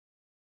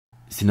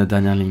C'est notre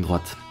dernière ligne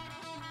droite,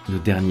 nos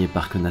derniers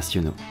parcs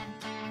nationaux.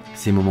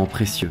 Ces moments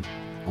précieux,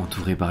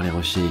 entourés par les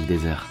rochers et le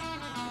désert.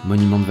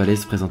 Monument de Vallée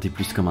se présentait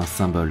plus comme un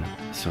symbole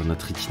sur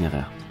notre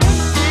itinéraire.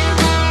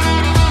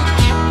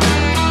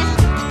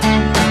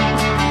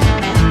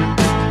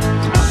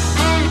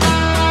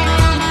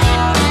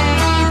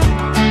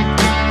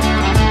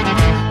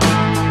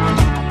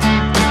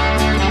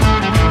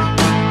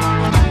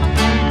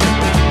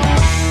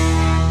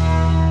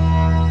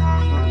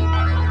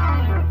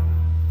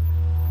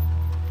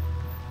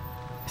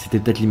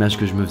 C'était peut-être l'image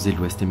que je me faisais de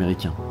l'Ouest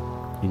américain.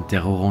 Une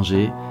terre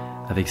orangée,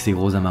 avec ses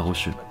gros amas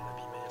rocheux.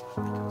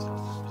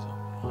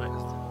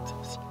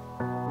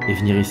 Et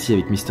venir ici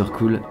avec Mr.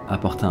 Cool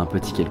apporta un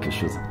petit quelque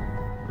chose.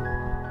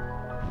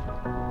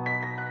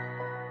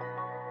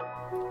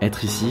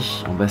 Être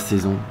ici, en basse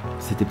saison,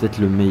 c'était peut-être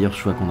le meilleur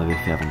choix qu'on avait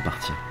fait avant de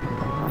partir.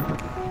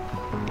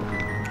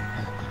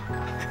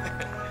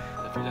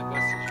 T'as vu là-bas,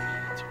 c'est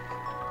joli.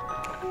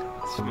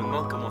 Je me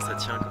demande comment ça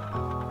tient, quoi.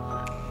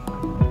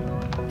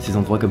 Ces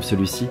endroits comme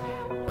celui-ci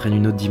prennent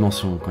une autre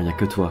dimension quand il n'y a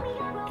que toi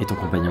et ton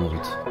compagnon de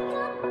route.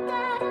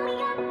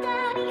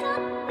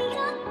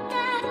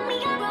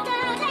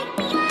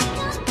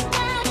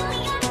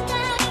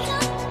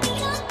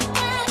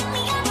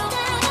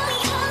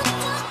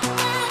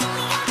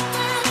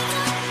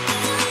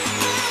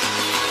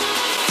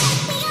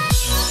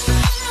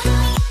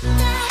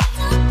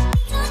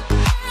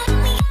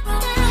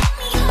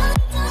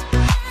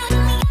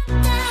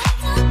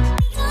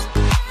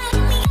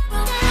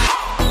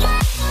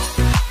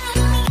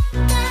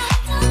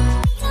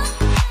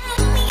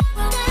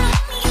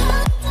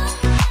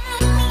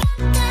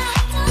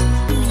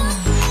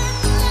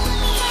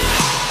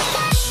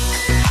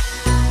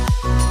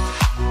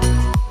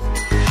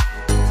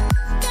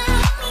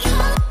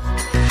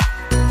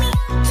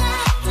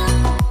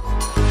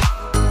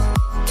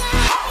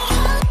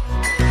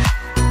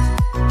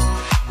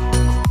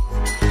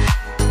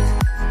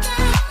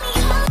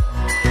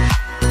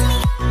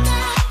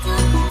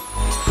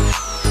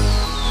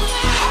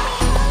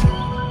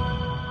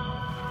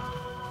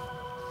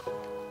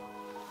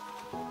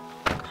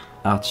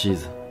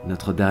 Archies,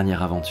 notre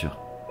dernière aventure.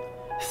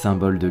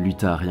 Symbole de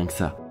l'Utah, rien que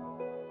ça.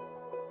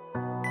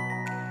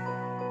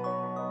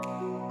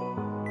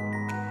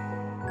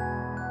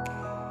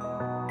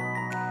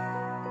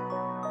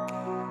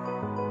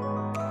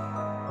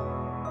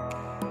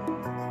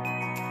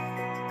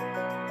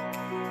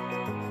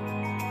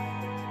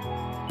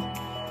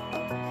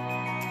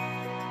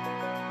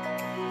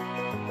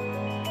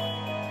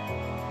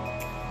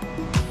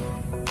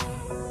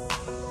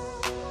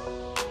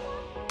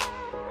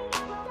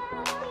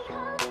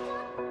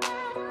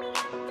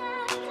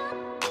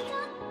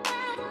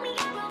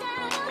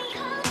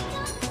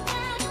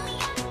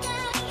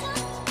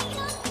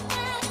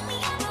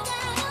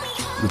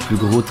 Le plus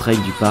gros trail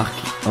du parc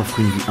offre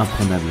une vue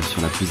imprenable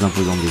sur la plus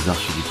imposante des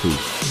arches du pays.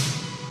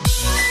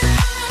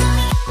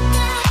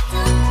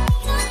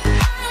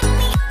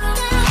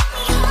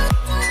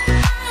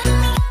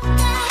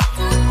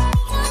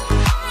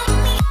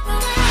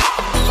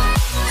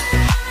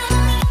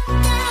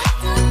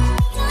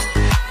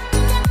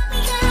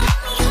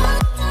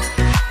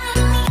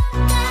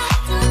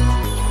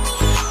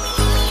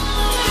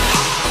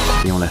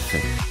 Et on l'a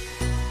fait.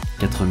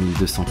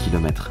 4200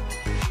 km.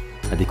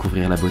 À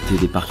découvrir la beauté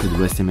des parcs de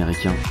l'Ouest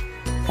américain,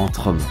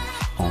 entre hommes,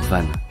 en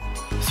van,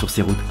 sur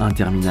ces routes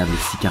interminables et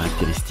si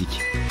caractéristiques.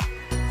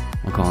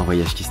 Encore un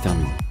voyage qui se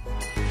termine.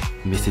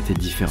 Mais c'était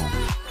différent,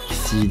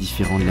 si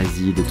différent de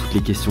l'Asie et de toutes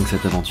les questions que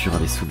cette aventure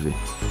avait soulevées.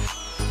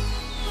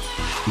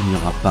 Il n'y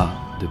aura pas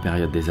de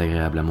période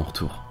désagréable à mon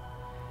retour.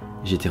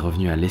 J'étais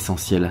revenu à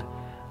l'essentiel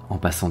en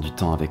passant du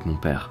temps avec mon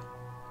père.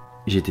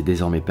 J'étais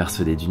désormais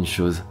persuadé d'une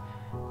chose,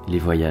 les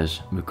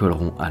voyages me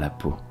colleront à la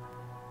peau.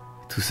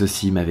 Tout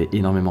ceci m'avait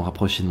énormément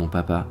rapproché de mon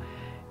papa,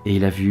 et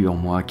il a vu en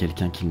moi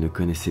quelqu'un qu'il ne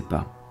connaissait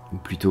pas, ou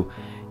plutôt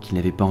qu'il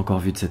n'avait pas encore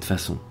vu de cette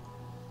façon,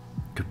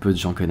 que peu de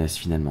gens connaissent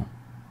finalement.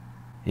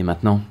 Et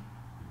maintenant,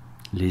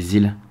 les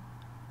îles,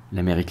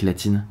 l'Amérique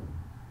latine,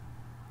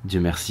 Dieu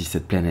merci,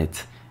 cette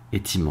planète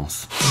est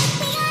immense.